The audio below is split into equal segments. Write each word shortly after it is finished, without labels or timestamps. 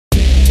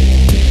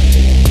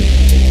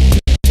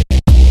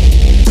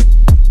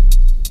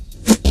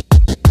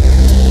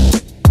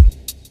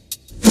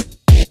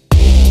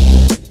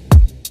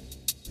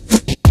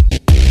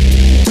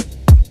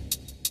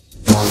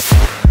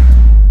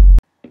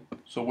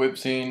we've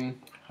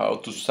seen how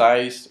to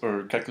size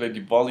or calculate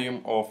the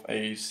volume of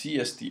a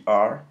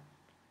CSTR,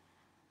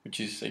 which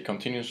is a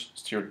continuous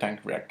stirred tank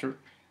reactor.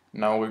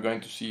 Now we're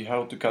going to see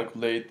how to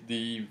calculate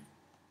the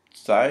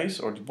size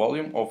or the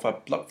volume of a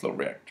plug flow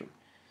reactor.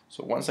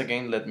 So once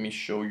again, let me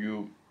show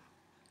you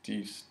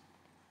this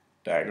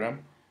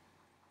diagram.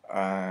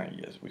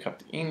 Yes, we have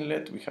the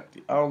inlet, we have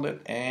the outlet,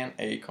 and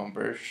a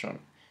conversion.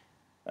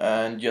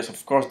 And yes,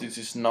 of course, this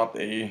is not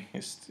a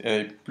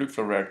plug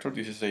flow reactor,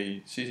 this is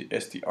a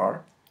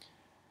CSTR.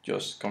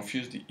 Just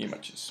confuse the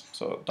images,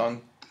 so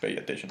don't pay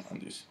attention on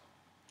this.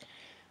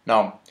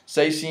 Now,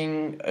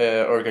 sizing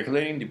or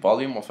calculating the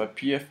volume of a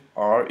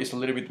PFR is a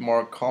little bit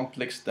more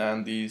complex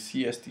than the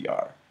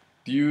CSTR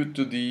due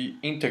to the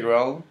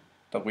integral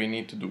that we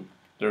need to do.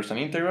 There's an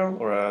integral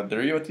or a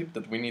derivative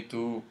that we need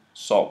to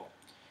solve.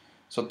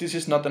 So this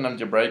is not an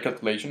algebraic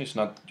calculation, it's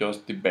not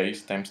just the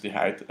base times the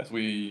height as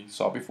we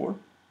saw before.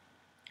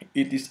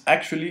 It is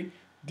actually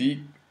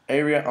the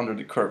area under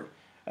the curve.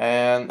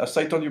 And as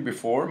I told you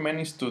before,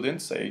 many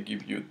students, I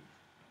give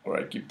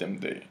them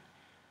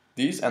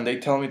this, and they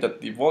tell me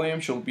that the volume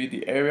should be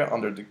the area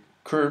under the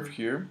curve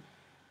here,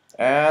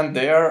 and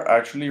they are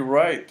actually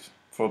right.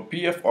 For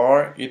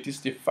PFR, it is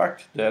the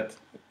fact that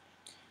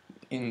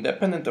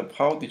independent of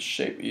how the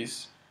shape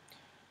is,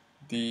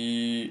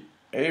 the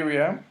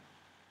area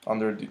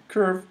under the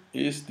curve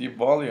is the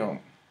volume.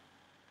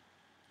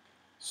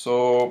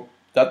 So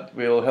that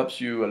will help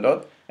you a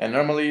lot, and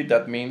normally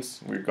that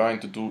means we're going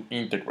to do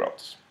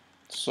integrals.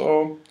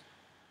 So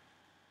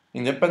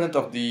independent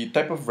of the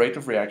type of rate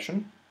of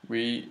reaction,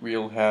 we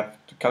will have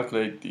to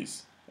calculate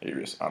these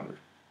areas under.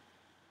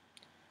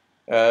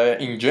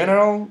 In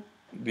general,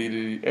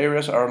 the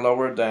areas are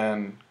lower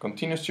than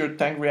continuous stirred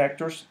tank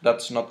reactors.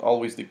 That's not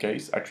always the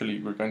case.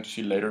 Actually, we're going to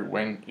see later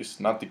when it's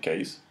not the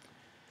case.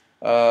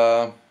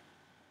 When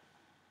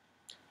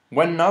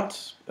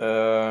not,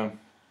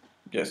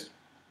 yes,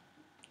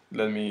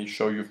 let me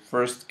show you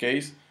first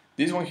case.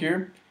 This one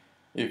here,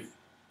 if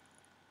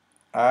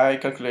I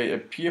calculate a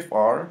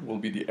PFR, will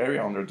be the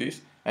area under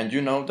this, and you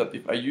know that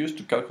if I use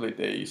to calculate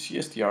a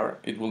CSTR,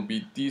 it will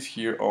be this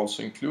here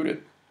also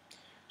included.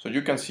 So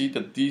you can see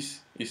that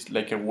this is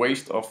like a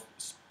waste of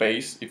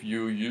space if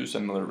you use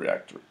another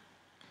reactor.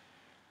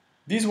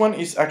 This one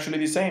is actually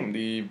the same.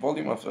 The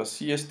volume of a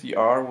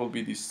CSTR will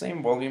be the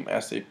same volume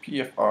as a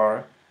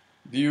PFR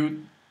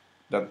due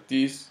that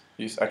this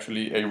is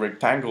actually a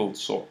rectangle.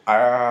 So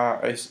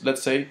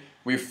let's say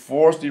we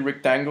force the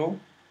rectangle,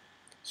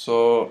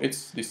 so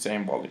it's the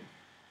same volume.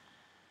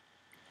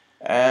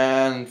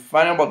 And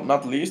final but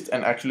not least,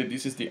 and actually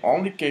this is the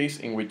only case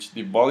in which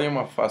the volume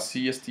of a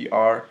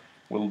CSTR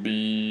will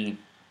be,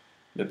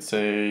 let's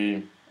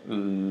say,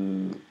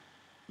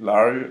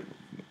 large,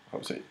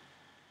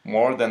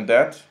 more than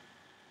that,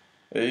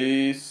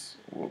 is,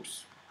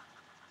 whoops,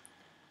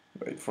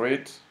 wait for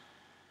it,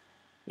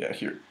 yeah,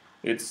 here,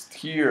 it's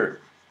here.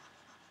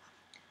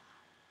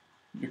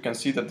 You can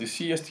see that the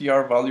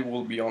CSTR value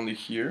will be only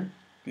here,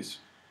 this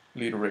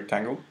little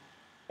rectangle,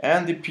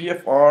 and the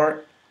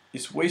PFR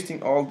is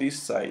wasting all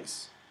this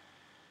size.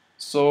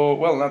 So,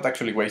 well, not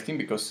actually wasting,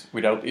 because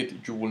without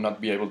it you will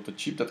not be able to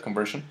achieve that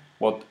conversion.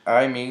 What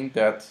I mean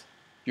that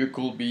you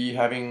could be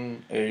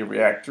having a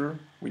reactor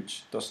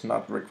which does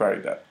not require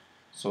that.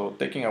 So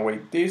taking away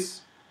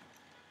this,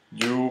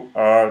 you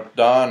are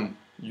done.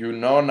 You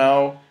know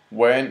now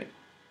when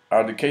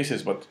are the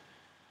cases, but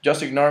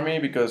just ignore me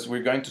because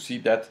we're going to see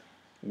that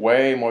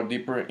way more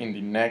deeper in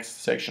the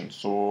next section.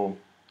 So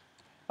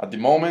at the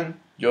moment,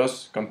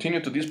 just continue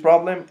to this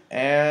problem,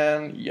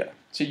 and yeah,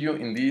 see you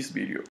in this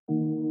video.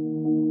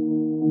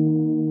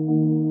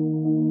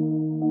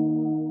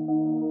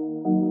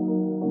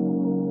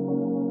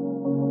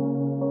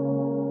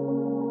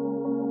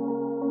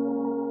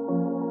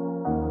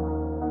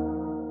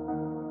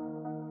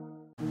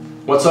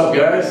 What's up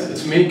guys,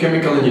 it's me,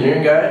 Chemical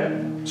Engineering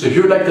Guy. So if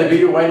you liked the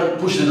video, why not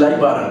push the like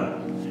button?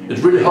 It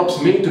really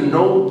helps me to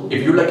know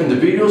if you're liking the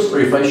videos or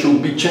if I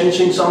should be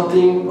changing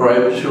something or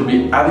I should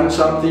be adding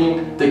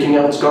something, taking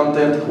out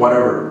content,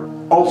 whatever.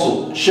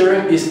 Also,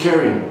 sharing is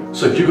caring.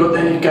 So if you got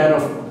any kind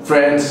of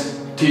friends,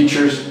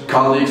 teachers,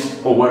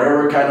 colleagues, or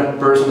whatever kind of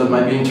person that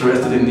might be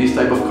interested in this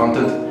type of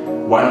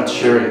content, why not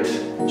share it?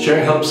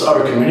 Sharing helps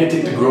our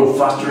community to grow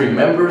faster in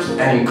members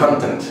and in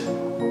content.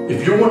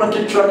 If you want to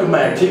keep track of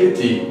my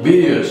activity,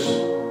 videos,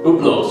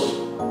 uploads,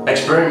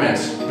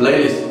 experiments,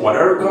 playlists,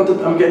 whatever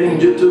content I'm getting on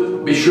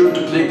YouTube, be sure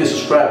to click the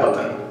subscribe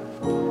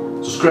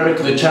button. Subscribing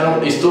to the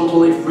channel is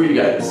totally free,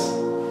 guys.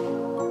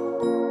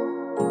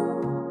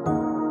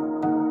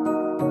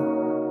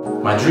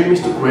 My dream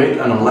is to create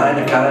an online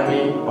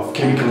academy of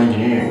chemical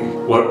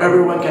engineering, where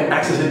everyone can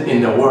access it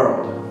in the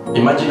world.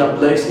 Imagine a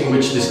place in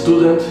which the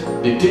student,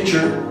 the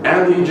teacher,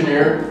 and the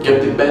engineer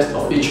get the best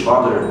of each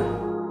other.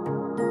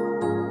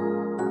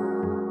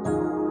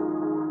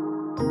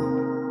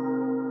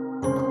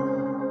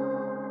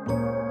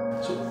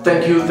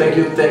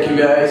 Thank you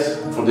guys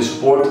for the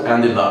support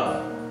and the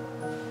love.